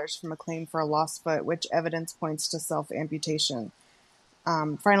 million from a claim for a lost foot, which evidence points to self-amputation.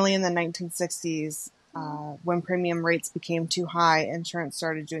 Finally, in the 1960s, when premium rates became too high, insurance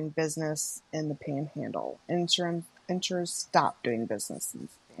started doing business in the Panhandle. Insurers stopped doing business in the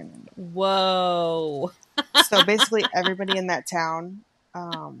Panhandle. Whoa. So basically, everybody in that town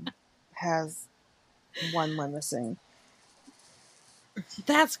has one limb missing.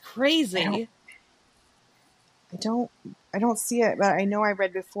 That's crazy. I don't see it, but I know I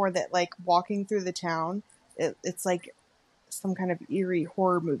read before that, like, walking through the town, it's like some kind of eerie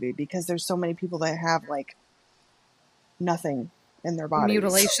horror movie because there's so many people that have, like, nothing in their bodies.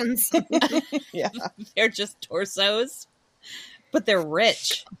 Mutilations. Yeah. They're just torsos, but they're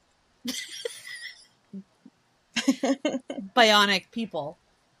rich. Bionic people.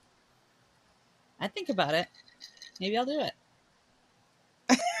 I think about it. Maybe I'll do it.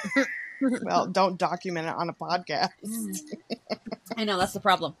 Well, don't document it on a podcast. I know, that's the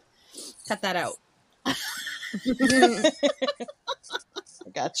problem. Cut that out. I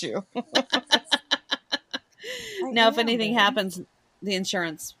got you. Now, if anything happens, the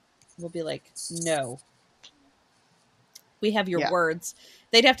insurance will be like, no. We have your words.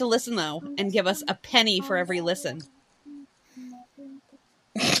 They'd have to listen, though, and give us a penny for every listen.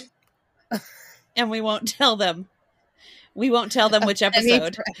 and we won't tell them. We won't tell them which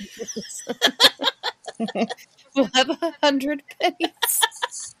episode. We'll have 100 pennies.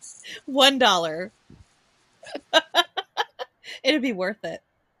 $1. It'd be worth it.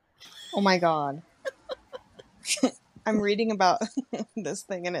 Oh my god. I'm reading about this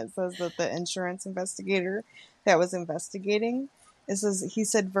thing, and it says that the insurance investigator that was investigating, he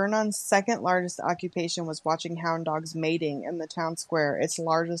said Vernon's second largest occupation was watching hound dogs mating in the town square. Its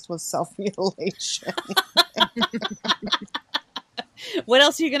largest was self-mutilation. What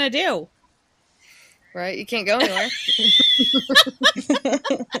else are you going to do? Right? You can't go anywhere.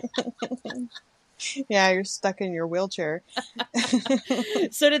 Yeah, you're stuck in your wheelchair.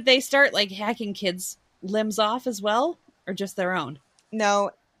 So did they start like hacking kids' limbs off as well, or just their own?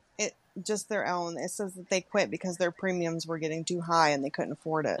 No, just their own. It says that they quit because their premiums were getting too high and they couldn't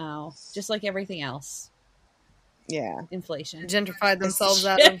afford it. Oh, just like everything else. Yeah. Inflation. Gentrified themselves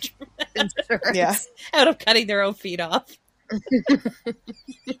out of insurance. Yeah. Out of cutting their own feet off.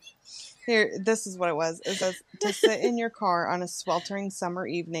 Here, this is what it was. It says, to sit in your car on a sweltering summer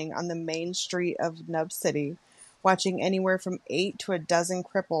evening on the main street of Nub City, watching anywhere from 8 to a dozen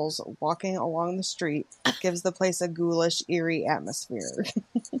cripples walking along the street gives the place a ghoulish, eerie atmosphere.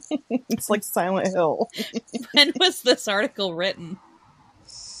 It's like Silent Hill. When was this article written?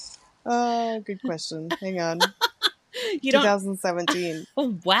 Oh, good question. Hang on. You don't. 2017.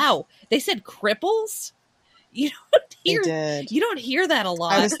 Oh wow! They said cripples. You don't They hear. did. You don't hear that a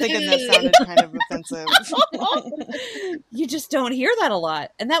lot. I was thinking that sounded kind of offensive. You just don't hear that a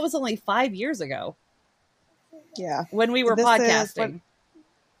lot, and that was only 5 years ago Yeah. when we were This is podcasting.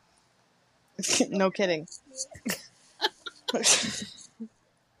 No kidding.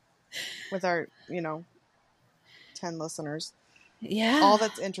 With our, 10 listeners. Yeah. All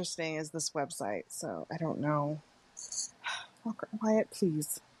that's interesting is this website, so I don't know. Wyatt,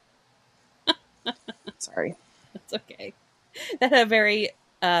 please. Sorry. That's okay. That had a very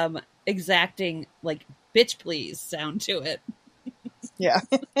exacting, like, bitch please sound to it. Yeah.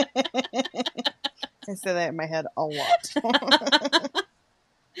 I say that in my head a lot.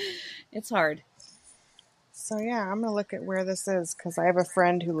 It's hard. So yeah, I'm gonna look at where this is because I have a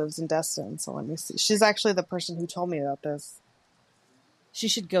friend who lives in Destin. So let me see. She's actually the person who told me about this. She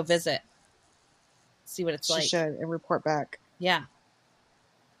should go visit. See what it's She like. should and report back. Yeah.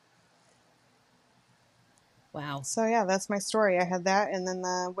 Wow. So yeah, that's my story. I had that, and then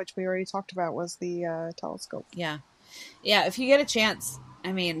which we already talked about was the telescope. Yeah. Yeah, if you get a chance,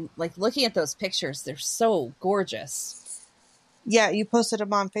 I mean, like, looking at those pictures, they're so gorgeous. Yeah, you posted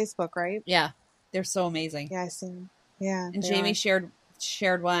them on Facebook, right? Yeah. They're so amazing. Yeah, I see them. Yeah, And they Jamie are.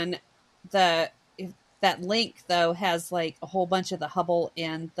 shared one. That link, though, has, like, a whole bunch of the Hubble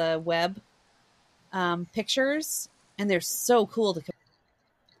and the Webb pictures, and they're so cool to.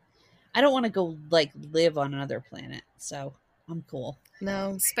 I don't want to go, like, live on another planet, so I'm cool.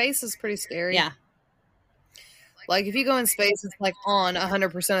 No, space is pretty scary. Yeah. Like, if you go in space, it's, like, on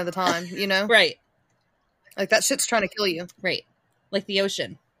 100% of the time, you know? Right. Like, that shit's trying to kill you. Right. Like the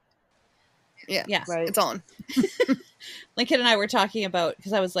ocean. Yeah. Yeah. Right. It's on. Lincoln and I were talking about,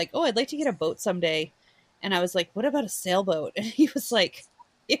 because I was like, oh, I'd like to get a boat someday. And I was like, what about a sailboat? And he was like,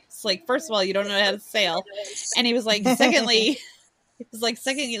 first of all, you don't know how to sail. And he was like, secondly,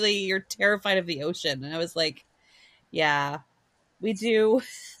 you're terrified of the ocean. And I was like, yeah, we do.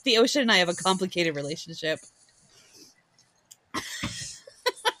 The ocean and I have a complicated relationship.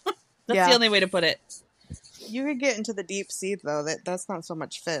 That's Yeah. the only way to put it. You could get into the deep sea though. That's not so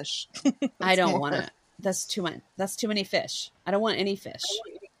much fish. I don't more- want to. That's too much. That's too many fish. I don't want any fish.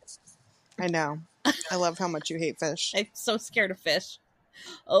 I know. I love how much you hate fish. I'm so scared of fish.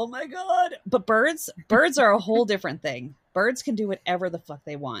 Oh my god. But birds are a whole different thing. Birds can do whatever the fuck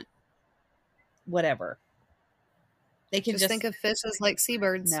they want. Whatever. They can Just think of fish as like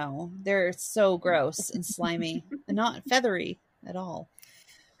seabirds. No, they're so gross and slimy and not feathery at all.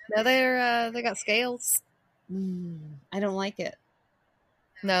 No, they got scales. I don't like it.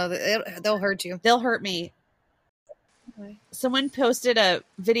 No, they'll hurt you. They'll hurt me. Okay. Someone posted a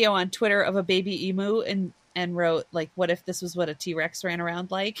video on Twitter of a baby emu and wrote, like, what if this was what a T-Rex ran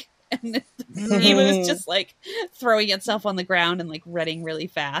around like? And the emu was just like throwing itself on the ground and like running really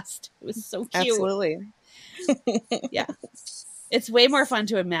fast. It was so cute. Absolutely. Yeah. It's way more fun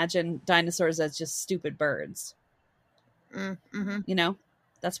to imagine dinosaurs as just stupid birds. Mm-hmm. You know?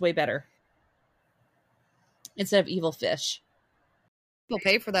 That's way better. Instead of evil fish. People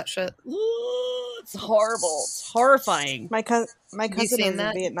pay for that shit. Ooh, it's horrible. It's horrifying. My cousin is seen in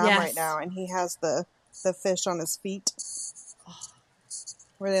that? Vietnam Yes. right now, and he has the fish on his feet,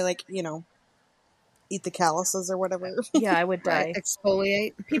 where they eat the calluses or whatever. Yeah, I would die. Right,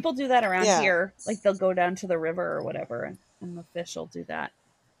 exfoliate. People do that around Yeah. here. Like they'll go down to the river or whatever, and the fish will do that.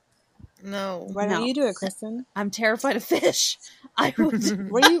 No. Why don't No. you do it, Kristen? I'm terrified of fish. I would.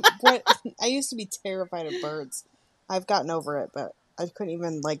 What? I used to be terrified of birds. I've gotten over it, but I couldn't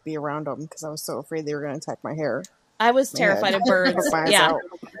even like be around them because I was so afraid they were going to attack my hair. I was My terrified head. of birds. Poke my eyes Yeah, out.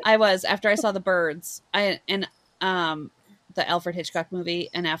 I was after I saw the birds. The Alfred Hitchcock movie,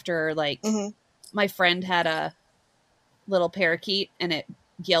 and after like Mhm. my friend had a little parakeet and it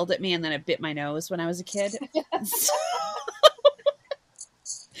yelled at me and then it bit my nose when I was a kid.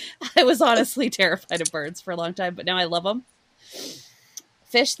 I was honestly terrified of birds for a long time, but now I love them.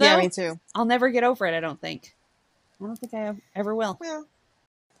 Fish, though, Yeah, me too. I'll never get over it, I don't think. I don't think I ever will. Well,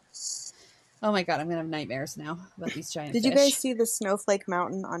 Oh my god, I'm going to have nightmares now about these giant did fish. you guys see the Snowflake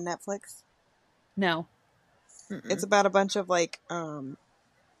Mountain on Netflix? No. It's about a bunch of like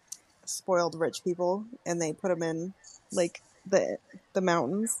spoiled rich people, and they put them in like the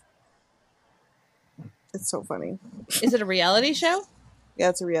mountains. It's so funny. Is it a reality show? Yeah,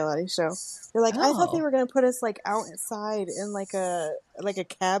 it's a reality show. They're like, I thought they Oh. were gonna put us like outside in like a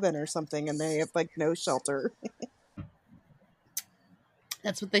cabin or something, and they have like no shelter.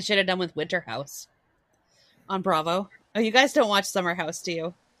 That's what they should have done with Winter House on Bravo. Oh, you guys don't watch Summer House, do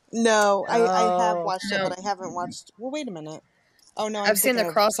you? No, I have Oh, watched no. it, but I haven't watched. Well, wait a minute. Oh no, I've seen the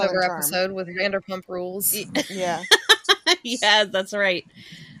thinking of Southern crossover Charm. episode with Vanderpump Rules. Yeah, Yes, that's right.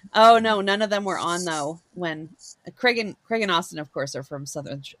 Oh no, none of them were on though. When Craig and Austin, of course, are from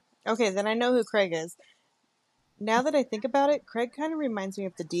Southern. okay, then I know who Craig is. Now that I think about it, Craig kind of reminds me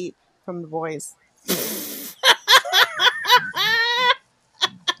of the Deep from The Boys.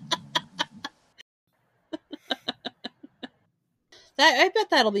 I bet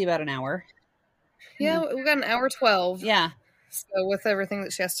that'll be about an hour. Yeah, we got an hour 12. Yeah. So with everything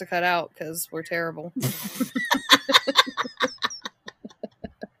that she has to cut out because we're terrible.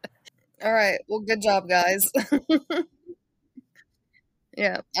 All right. Well, good job, guys.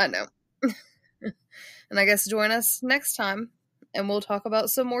 Yeah, I know. And I guess join us next time and we'll talk about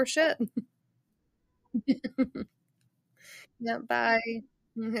some more shit. Yeah, bye.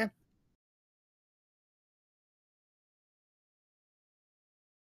 Yeah.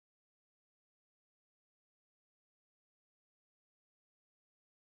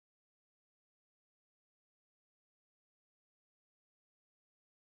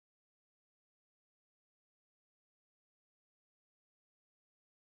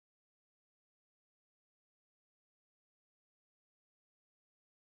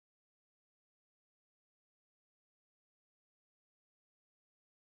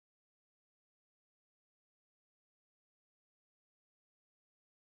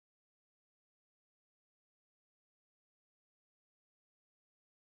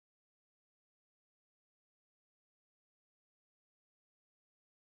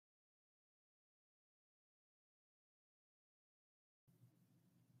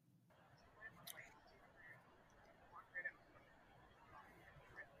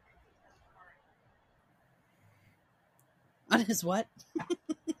 On his what?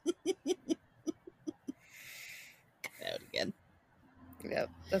 Cut out again. Yep,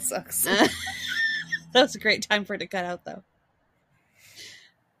 that sucks. That was a great time for it to cut out, though.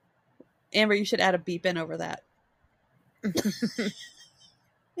 Amber, you should add a beep in over that.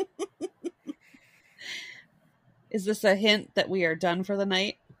 Is this a hint that we are done for the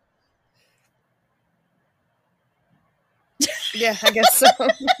night? Yeah, I guess so.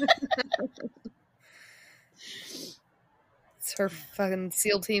 It's her fucking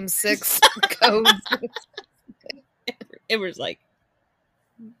SEAL Team 6 code. Amber's like,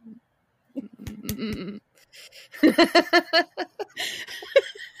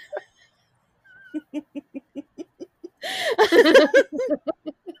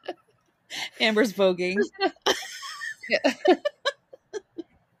 Amber's voguing.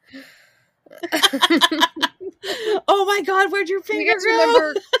 Oh my god, where'd your finger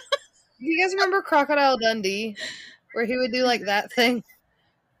go? Do you guys remember Crocodile Dundee? Where he would do like that thing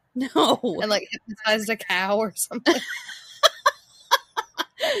No. and like hypnotized a cow or something?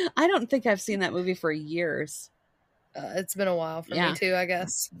 I don't think I've seen that movie for years. It's been a while for Yeah. me too, I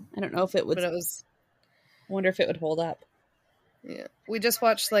guess. I don't know if it would. But it was, Wonder if it would hold up. yeah. We just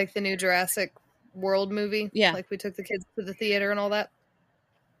watched like the new Jurassic World movie. Yeah. Like we took the kids to the theater and all that.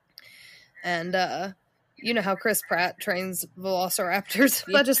 And you know how Chris Pratt trains velociraptors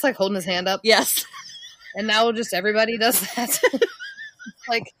by just like holding his hand up. Yes. And now just everybody does that.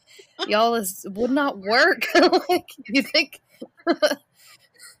 Like, y'all, this would not work. Like, you think? I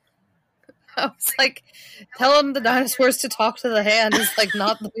was like, telling the dinosaurs to talk to the hand is like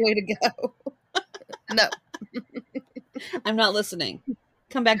not the way to go. No. I'm not listening.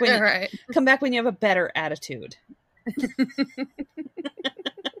 Come back when All you, right. come back when you have a better attitude.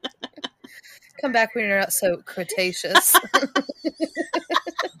 Come back when you're not so Cretaceous.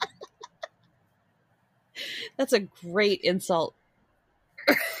 That's a great insult.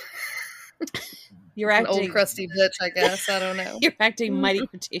 You're An old acting crusty bitch, I guess. I don't know. you're acting mighty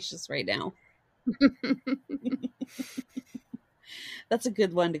Cretaceous right now. That's a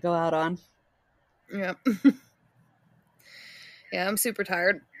good one to go out on. Yep. Yeah, I'm super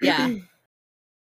tired. Yeah.